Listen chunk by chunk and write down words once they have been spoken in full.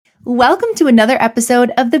Welcome to another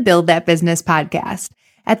episode of the Build That Business podcast.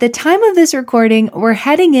 At the time of this recording, we're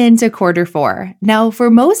heading into quarter four. Now,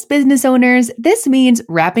 for most business owners, this means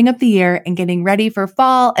wrapping up the year and getting ready for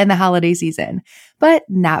fall and the holiday season, but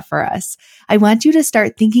not for us. I want you to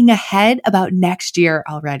start thinking ahead about next year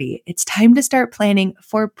already. It's time to start planning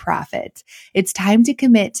for profit. It's time to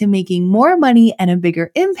commit to making more money and a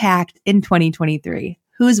bigger impact in 2023.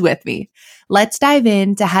 Who's with me? Let's dive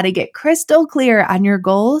into how to get crystal clear on your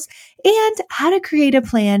goals and how to create a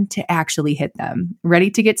plan to actually hit them.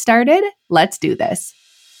 Ready to get started? Let's do this.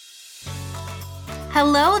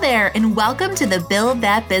 Hello there, and welcome to the Build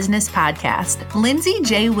That Business podcast. Lindsay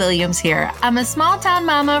J. Williams here. I'm a small town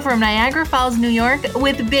mama from Niagara Falls, New York,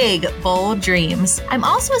 with big, bold dreams. I'm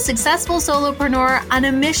also a successful solopreneur on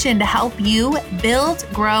a mission to help you build,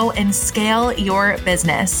 grow, and scale your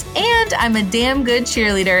business. And I'm a damn good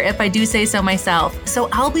cheerleader, if I do say so myself. So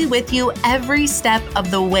I'll be with you every step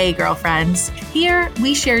of the way, girlfriends. Here,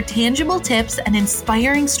 we share tangible tips and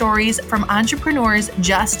inspiring stories from entrepreneurs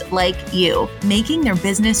just like you, making their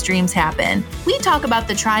business dreams happen. We talk about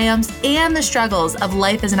the triumphs and the struggles of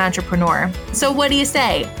life as an entrepreneur. So what do you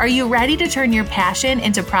say? Are you ready to turn your passion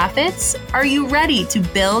into profits? Are you ready to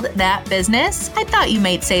build that business? I thought you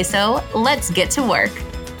might say so. Let's get to work.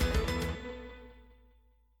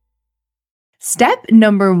 Step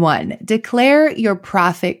number 1, declare your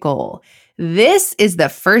profit goal. This is the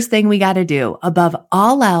first thing we got to do. Above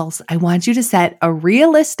all else, I want you to set a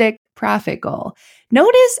realistic profit goal.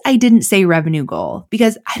 Notice I didn't say revenue goal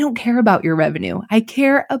because I don't care about your revenue. I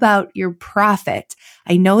care about your profit.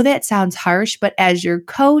 I know that sounds harsh, but as your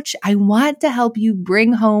coach, I want to help you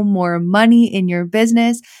bring home more money in your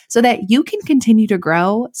business so that you can continue to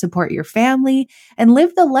grow, support your family, and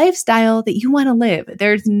live the lifestyle that you want to live.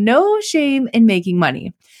 There's no shame in making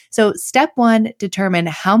money. So step 1, determine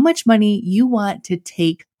how much money you want to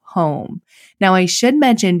take home. Now, I should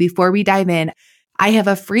mention before we dive in, I have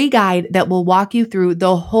a free guide that will walk you through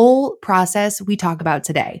the whole process we talk about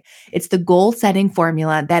today. It's the goal setting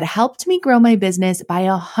formula that helped me grow my business by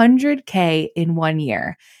 $100K in 1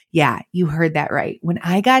 year. Yeah, you heard that right. When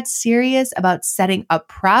I got serious about setting a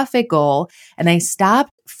profit goal and I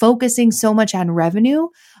stopped focusing so much on revenue,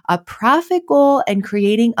 a profit goal and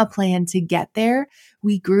creating a plan to get there,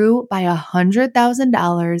 we grew by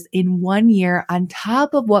 $100,000 in 1 year on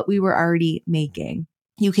top of what we were already making.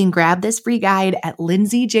 You can grab this free guide at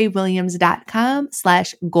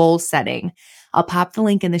lindsayjwilliams.com/goal setting. I'll pop the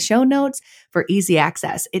link in the show notes for easy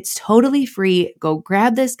access. It's totally free. Go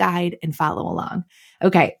grab this guide and follow along.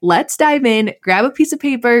 Okay, let's dive in. Grab a piece of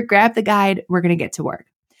paper, grab the guide. We're going to get to work.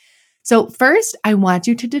 So first, I want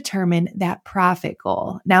you to determine that profit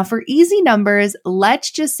goal. Now, for easy numbers, let's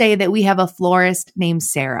just say that we have a florist named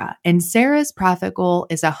Sarah, and Sarah's profit goal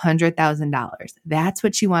is $100,000. That's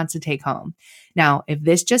what she wants to take home. Now, if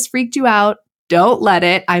this just freaked you out, don't let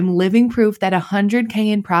it. I'm living proof that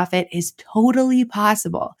 $100K in profit is totally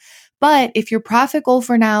possible. But if your profit goal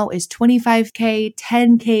for now is $25K,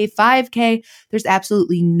 $10K, $5K, there's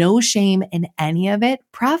absolutely no shame in any of it.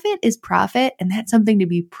 Profit is profit, and that's something to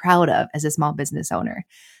be proud of as a small business owner.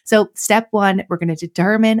 So step 1, we're going to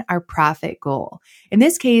determine our profit goal. In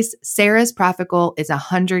this case, Sarah's profit goal is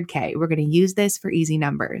 $100K. We're going to use this for easy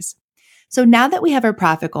numbers. So now that we have our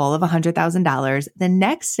profit goal of $100,000, the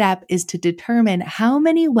next step is to determine how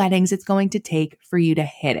many weddings it's going to take for you to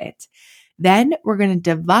hit it. Then we're going to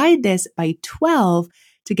divide this by 12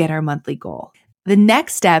 to get our monthly goal. The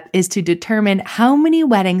next step is to determine how many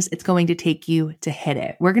weddings it's going to take you to hit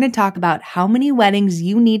it. We're going to talk about how many weddings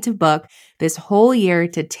you need to book this whole year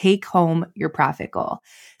to take home your profit goal.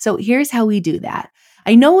 So here's how we do that.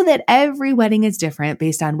 I know that every wedding is different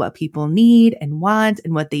based on what people need and want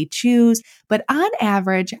and what they choose, but on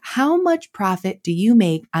average, how much profit do you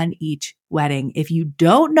make on each wedding? If you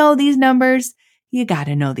don't know these numbers, you got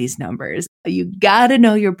to know these numbers. You got to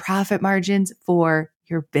know your profit margins for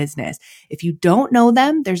your business. If you don't know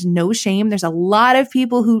them, there's no shame. There's a lot of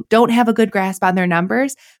people who don't have a good grasp on their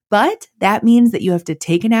numbers, but that means that you have to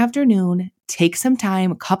take an afternoon, take some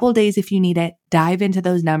time, a couple of days if you need it, dive into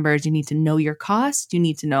those numbers. You need to know your cost. You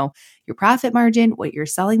need to know your profit margin, what you're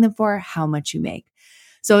selling them for, how much you make.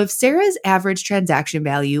 So if Sarah's average transaction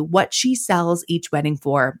value, what she sells each wedding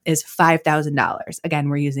for is $5,000. Again,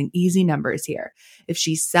 we're using easy numbers here. If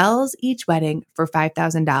she sells each wedding for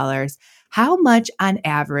 $5,000, how much on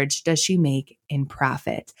average does she make in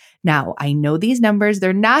profit? Now, I know these numbers,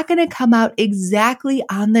 they're not going to come out exactly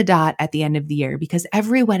on the dot at the end of the year because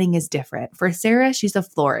every wedding is different. For Sarah, she's a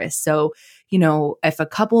florist. So, if a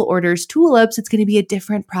couple orders tulips, it's going to be a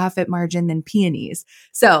different profit margin than peonies.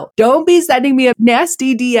 So don't be sending me a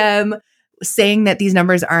nasty DM saying that these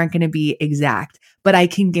numbers aren't going to be exact, but I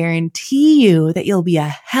can guarantee you that you'll be a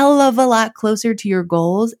hell of a lot closer to your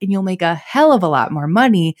goals and you'll make a hell of a lot more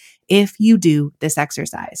money if you do this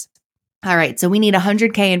exercise. All right, so we need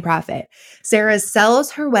 100K in profit. Sarah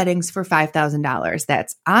sells her weddings for $5,000.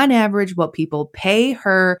 That's on average what people pay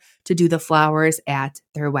her to do the flowers at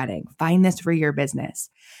their wedding. Find this for your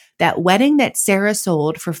business. That wedding that Sarah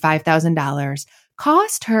sold for $5,000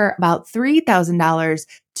 cost her about $3,000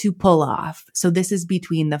 to pull off. So this is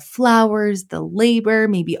between the flowers, the labor,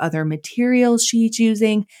 maybe other materials she's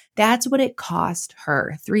using. That's what it cost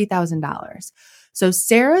her, $3,000. So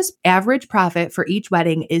Sarah's average profit for each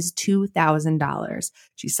wedding is $2,000.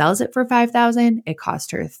 She sells it for $5,000. It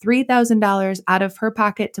cost her $3,000 out of her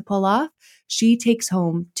pocket to pull off. She takes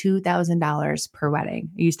home $2,000 per wedding.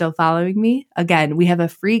 Are you still following me? Again, we have a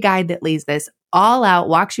free guide that lays this all out,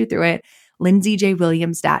 walks you through it,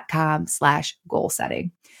 lindsayjwilliams.com/goal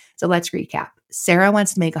setting. So let's recap. Sarah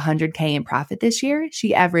wants to make 100K in profit this year.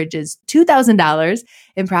 She averages $2,000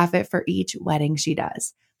 in profit for each wedding she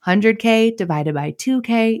does. 100K divided by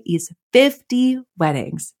 2K is 50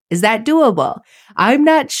 weddings. Is that doable? I'm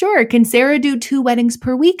not sure. Can Sarah do 2 weddings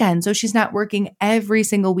per weekend so she's not working every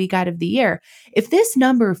single week out of the year? If this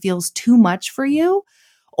number feels too much for you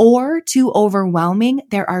or too overwhelming,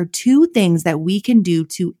 there are 2 things that we can do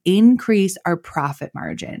to increase our profit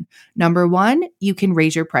margin. Number 1, you can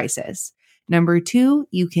raise your prices. Number 2,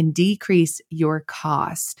 you can decrease your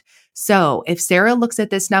cost. So if Sarah looks at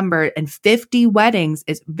this number and 50 weddings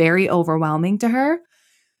is very overwhelming to her,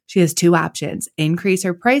 she has 2 options: increase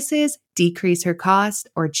her prices, decrease her cost,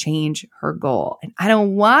 or change her goal. And I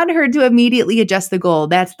don't want her to immediately adjust the goal.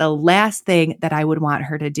 That's the last thing that I would want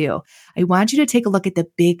her to do. I want you to take a look at the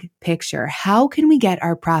big picture. How can we get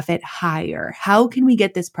our profit higher? How can we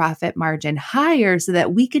get this profit margin higher so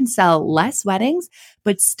that we can sell less weddings,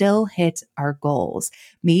 but still hit our goals?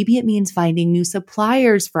 Maybe it means finding new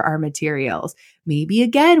suppliers for our materials. Maybe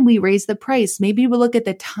again, we raise the price. Maybe we look at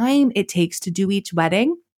the time it takes to do each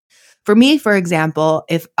wedding. For me, for example,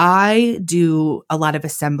 if I do a lot of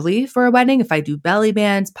assembly for a wedding, if I do belly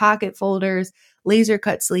bands, pocket folders, laser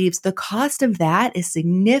cut sleeves, the cost of that is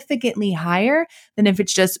significantly higher than if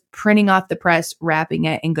it's just printing off the press, wrapping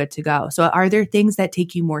it, and good to go. So are there things that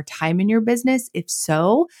take you more time in your business? If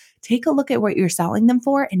so, take a look at what you're selling them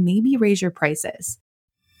for and maybe raise your prices.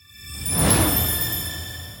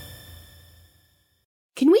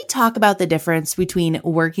 Can we talk about the difference between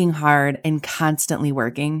working hard and constantly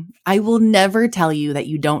working? I will never tell you that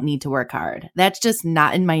you don't need to work hard. That's just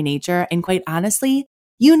not in my nature. And quite honestly,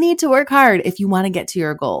 you need to work hard if you want to get to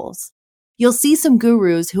your goals. You'll see some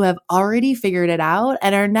gurus who have already figured it out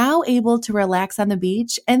and are now able to relax on the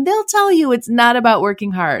beach, and they'll tell you it's not about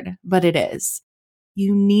working hard, but it is.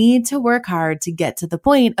 You need to work hard to get to the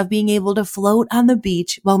point of being able to float on the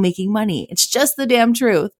beach while making money. It's just the damn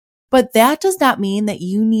truth. But that does not mean that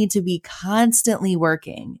you need to be constantly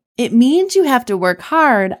working. It means you have to work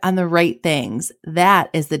hard on the right things. That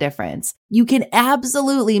is the difference. You can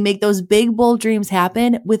absolutely make those big, bold dreams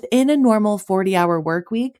happen within a normal 40-hour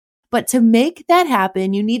work week. But to make that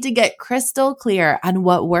happen, you need to get crystal clear on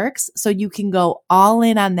what works so you can go all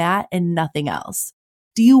in on that and nothing else.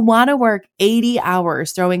 Do you want to work 80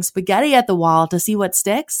 hours throwing spaghetti at the wall to see what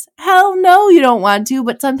sticks? Hell no, you don't want to,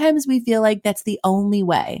 but sometimes we feel like that's the only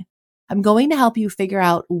way. I'm going to help you figure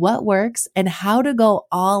out what works and how to go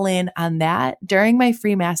all in on that during my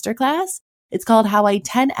free masterclass. It's called How I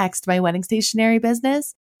 10x'd My Wedding Stationery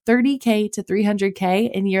Business, 30K to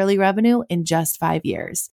 300K in yearly revenue in just 5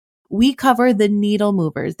 years. We cover the needle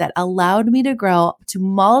movers that allowed me to grow to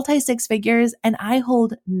multi-6 figures, and I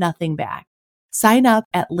hold nothing back. Sign up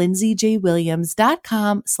at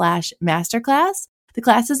lindsayjwilliams.com/masterclass. The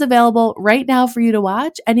class is available right now for you to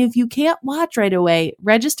watch. And if you can't watch right away,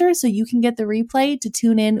 register so you can get the replay to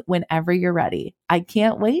tune in whenever you're ready. I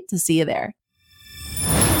can't wait to see you there.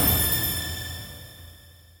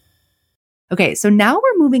 Okay, so now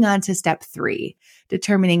we're moving on to step 3,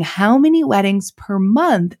 determining how many weddings per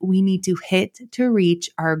month we need to hit to reach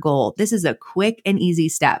our goal. This is a quick and easy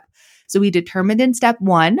step. So we determined in step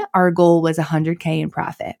 1, our goal was 100K in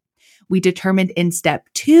profit. We determined in step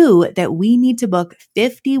 2 that we need to book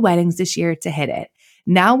 50 weddings this year to hit it.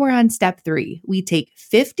 Now we're on step 3. We take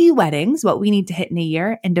 50 weddings, what we need to hit in a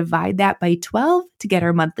year, and divide that by 12 to get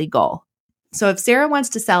our monthly goal. So if Sarah wants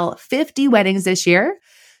to sell 50 weddings this year,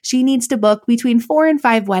 she needs to book between 4 and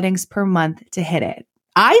 5 weddings per month to hit it.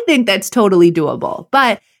 I think that's totally doable,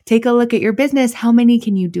 but Take a look at your business. How many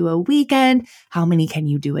can you do a weekend? How many can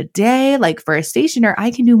you do a day? Like for a stationer,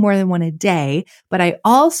 I can do more than one a day, but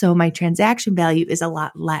my transaction value is a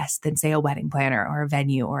lot less than say a wedding planner or a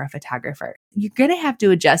venue or a photographer. You're going to have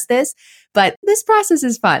to adjust this, but this process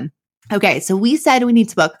is fun. Okay. So we said we need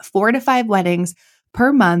to book 4 to 5 weddings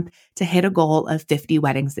per month to hit a goal of 50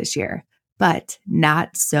 weddings this year, but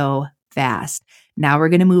not so fast. Now we're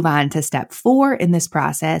going to move on to step 4 in this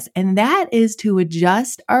process, and that is to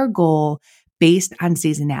adjust our goal based on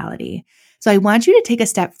seasonality. So I want you to take a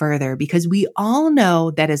step further because we all know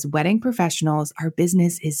that as wedding professionals, our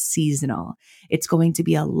business is seasonal. It's going to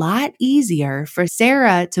be a lot easier for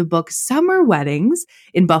Sarah to book summer weddings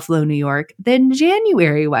in Buffalo, New York than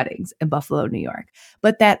January weddings in Buffalo, New York.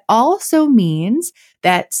 But that also means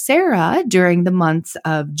that Sarah, during the months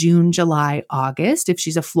of June, July, August, if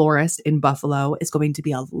she's a florist in Buffalo, is going to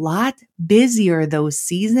be a lot busier those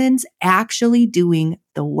seasons actually doing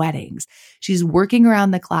the weddings. She's working around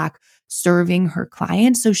the clock serving her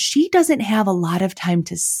clients. So she doesn't have a lot of time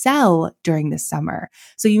to sell during the summer.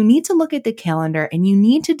 So you need to look at the calendar and you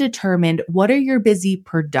need to determine what are your busy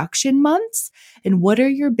production months and what are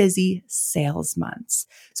your busy sales months.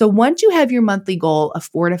 So once you have your monthly goal of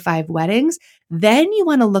 4 to 5 weddings, then you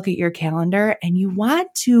want to look at your calendar and you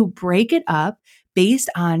want to break it up based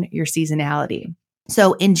on your seasonality.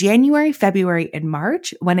 So in January, February, and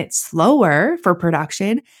March, when it's slower for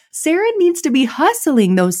production, Sarah needs to be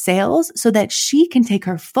hustling those sales so that she can take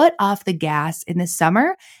her foot off the gas in the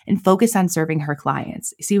summer and focus on serving her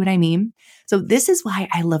clients. See what I mean? So this is why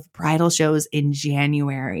I love bridal shows in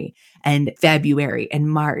January and February and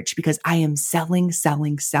March, because I am selling.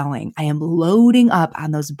 I am loading up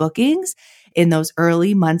on those bookings in those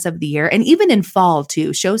early months of the year. And even in fall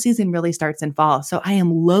too, show season really starts in fall. So I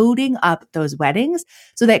am loading up those weddings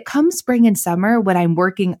so that come spring and summer, when I'm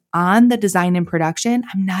working on the design and production,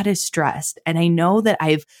 I'm not as stressed. And I know that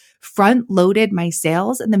I've front loaded my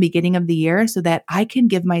sales in the beginning of the year so that I can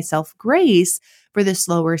give myself grace for the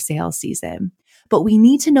slower sales season. But we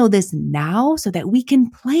need to know this now so that we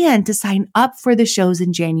can plan to sign up for the shows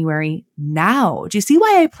in January now. Do you see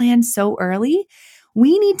why I planned so early?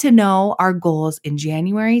 We need to know our goals in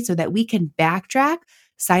January so that we can backtrack,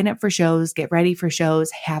 sign up for shows, get ready for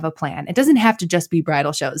shows, have a plan. It doesn't have to just be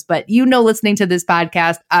bridal shows, but listening to this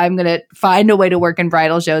podcast, I'm going to find a way to work in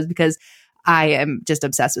bridal shows because I am just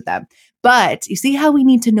obsessed with them. But you see how we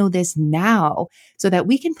need to know this now so that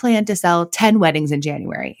we can plan to sell 10 weddings in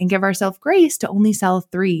January and give ourselves grace to only sell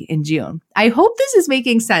 3 in June. I hope this is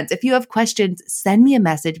making sense. If you have questions, send me a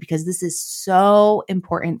message because this is so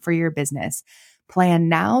important for your business. Plan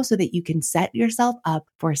now so that you can set yourself up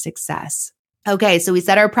for success. Okay, so we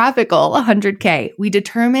set our profit goal, 100K. We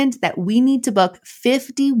determined that we need to book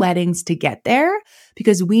 50 weddings to get there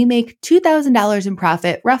because we make $2,000 in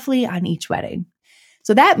profit roughly on each wedding.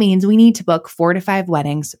 So that means we need to book 4 to 5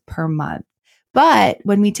 weddings per month. But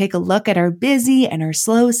when we take a look at our busy and our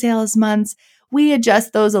slow sales months, we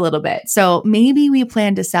adjust those a little bit. So maybe we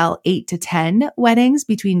plan to sell 8 to 10 weddings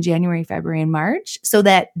between January, February, and March so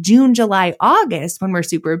that June, July, August, when we're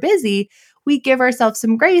super busy, we give ourselves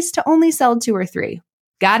some grace to only sell 2 or 3.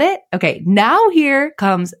 Got it? Okay, now here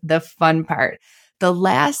comes the fun part. The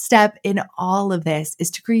last step in all of this is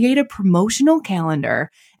to create a promotional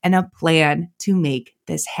calendar and a plan to make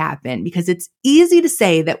this happen because it's easy to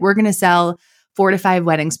say that we're going to sell 4 to 5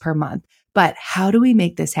 weddings per month. But how do we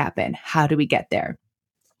make this happen? How do we get there?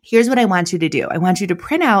 Here's what I want you to do. I want you to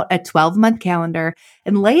print out a 12-month calendar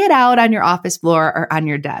and lay it out on your office floor or on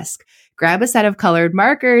your desk. Grab a set of colored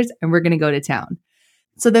markers and we're going to go to town.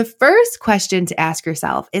 So the first question to ask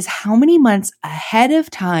yourself is how many months ahead of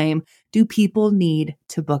time do people need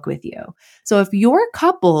to book with you? So if your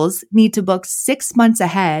couples need to book 6 months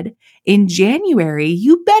ahead, in January,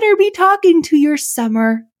 you better be talking to your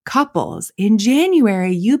summer couples. In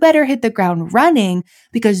January, you better hit the ground running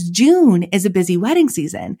because June is a busy wedding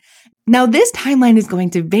season. Now, this timeline is going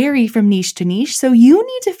to vary from niche to niche, so you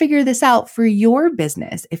need to figure this out for your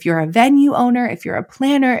business. If you're a venue owner, if you're a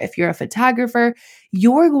planner, if you're a photographer,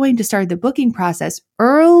 you're going to start the booking process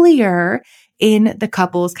earlier in the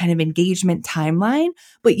couple's kind of engagement timeline,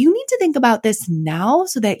 but you need to think about this now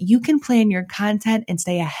so that you can plan your content and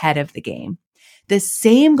stay ahead of the game. The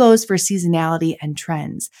same goes for seasonality and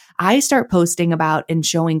trends. I start posting about and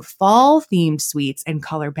showing fall themed suites and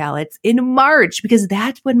color palettes in March because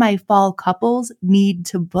that's when my fall couples need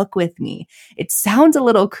to book with me. It sounds a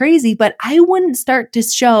little crazy, but I wouldn't start to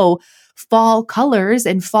show fall colors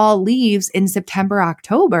and fall leaves in September,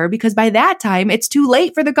 October, because by that time it's too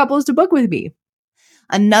late for the couples to book with me.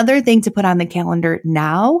 Another thing to put on the calendar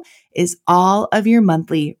now is all of your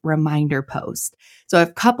monthly reminder posts. So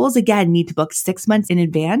if couples, again, need to book 6 months in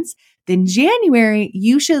advance, then January,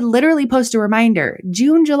 you should literally post a reminder.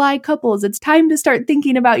 June, July couples, it's time to start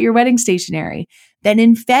thinking about your wedding stationery. Then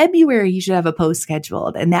in February, you should have a post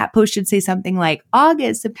scheduled. And that post should say something like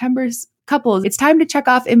August, September's couples, it's time to check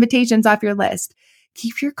off invitations off your list.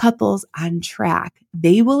 Keep your couples on track.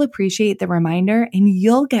 They will appreciate the reminder and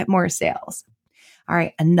you'll get more sales. All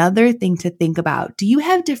right, another thing to think about. Do you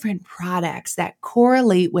have different products that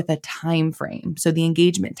correlate with a time frame? So the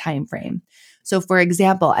engagement time frame. So for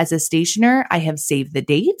example, as a stationer, I have save the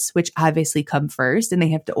dates, which obviously come first and they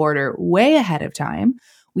have to order way ahead of time.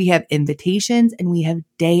 We have invitations and we have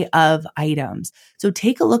day of items. So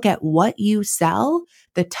take a look at what you sell,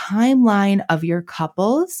 the timeline of your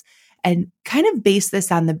couples, and kind of base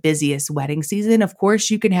this on the busiest wedding season. Of course,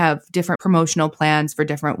 you can have different promotional plans for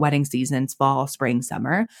different wedding seasons, fall, spring,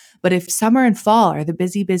 summer. But if summer and fall are the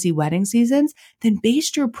busy wedding seasons, then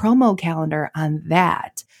base your promo calendar on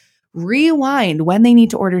that. Rewind when they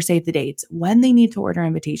need to order save the dates, when they need to order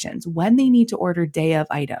invitations, when they need to order day of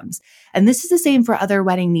items. And this is the same for other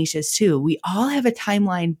wedding niches too. We all have a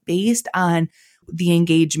timeline based on the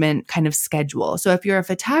engagement kind of schedule. So if you're a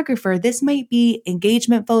photographer, this might be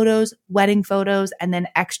engagement photos, wedding photos, and then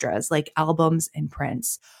extras like albums and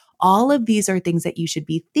prints. All of these are things that you should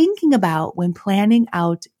be thinking about when planning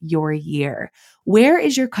out your year. Where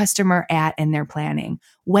is your customer at in their planning?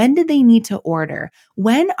 When do they need to order?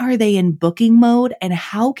 When are they in booking mode? And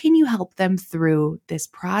how can you help them through this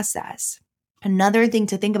process? Another thing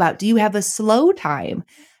to think about, do you have a slow time?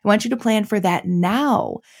 I want you to plan for that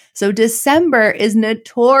now. So December is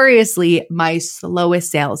notoriously my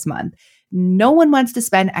slowest sales month. No one wants to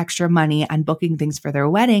spend extra money on booking things for their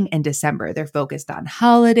wedding in December. They're focused on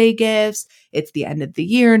holiday gifts. It's the end of the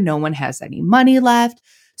year. No one has any money left.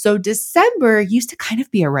 So December used to kind of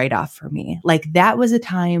be a write-off for me. Like that was a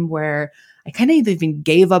time where I kind of even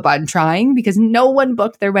gave up on trying because no one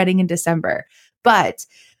booked their wedding in December. But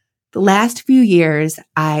the last few years,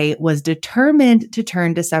 I was determined to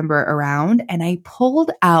turn December around and I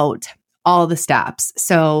pulled out all the stops.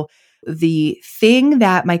 So the thing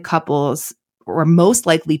that my couples were most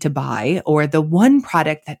likely to buy, or the one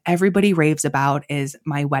product that everybody raves about, is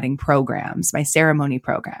my wedding programs, my ceremony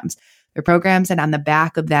programs. They're programs, and on the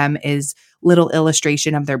back of them is little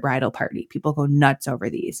illustration of their bridal party. People go nuts over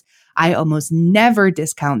these. I almost never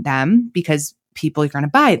discount them because people are going to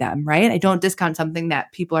buy them, right? I don't discount something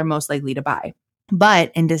that people are most likely to buy.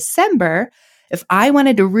 But in December, if I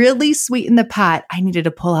wanted to really sweeten the pot, I needed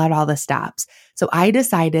to pull out all the stops. So I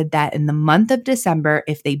decided that in the month of December,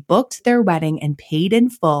 if they booked their wedding and paid in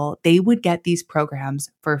full, they would get these programs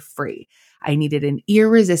for free. I needed an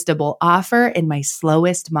irresistible offer in my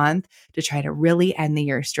slowest month to try to really end the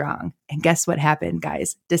year strong. And guess what happened,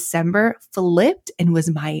 guys? December flipped and was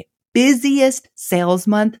my busiest sales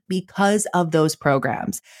month because of those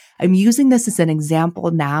programs. I'm using this as an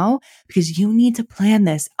example now because you need to plan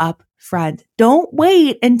this up front. Don't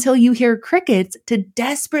wait until you hear crickets to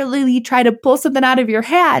desperately try to pull something out of your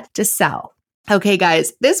hat to sell. Okay,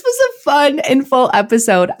 guys, this was a fun and full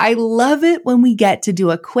episode. I love it when we get to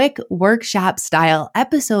do a quick workshop style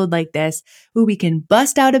episode like this, where we can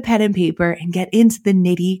bust out a pen and paper and get into the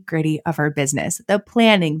nitty gritty of our business, the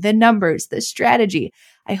planning, the numbers, the strategy.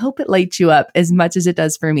 I hope it lights you up as much as it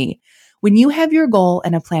does for me. When you have your goal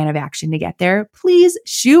and a plan of action to get there, please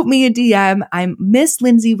shoot me a DM. I'm Miss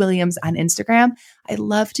Lindsay Williams on Instagram. I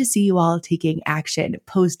love to see you all taking action.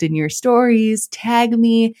 Post in your stories, tag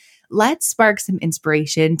me. Let's spark some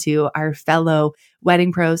inspiration to our fellow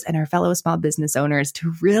wedding pros and our fellow small business owners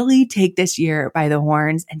to really take this year by the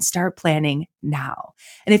horns and start planning now.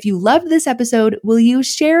 And if you loved this episode, will you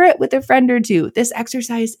share it with a friend or two? This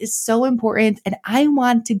exercise is so important, and I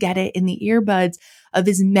want to get it in the earbuds of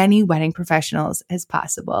as many wedding professionals as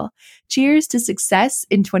possible. Cheers to success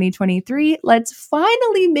in 2023. Let's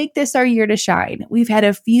finally make this our year to shine. We've had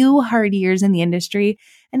a few hard years in the industry,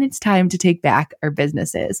 and it's time to take back our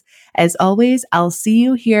businesses. As always, I'll see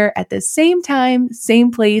you here at the same time,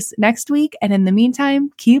 same place next week. And in the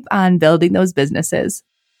meantime, keep on building those businesses.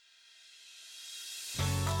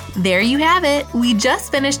 There you have it. We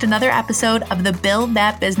just finished another episode of the Build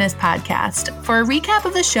That Business podcast. For a recap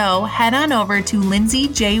of the show, head on over to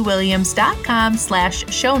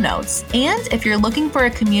lindsayjwilliams.com/show notes. And if you're looking for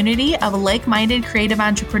a community of like-minded creative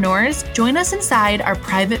entrepreneurs, join us inside our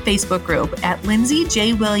private Facebook group at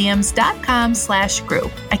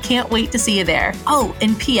lindsayjwilliams.com/group. I can't wait to see you there. Oh,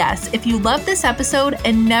 and P.S. if you love this episode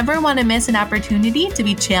and never want to miss an opportunity to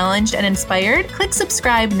be challenged and inspired, click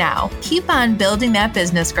subscribe now. Keep on building that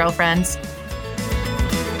business, girlfriends.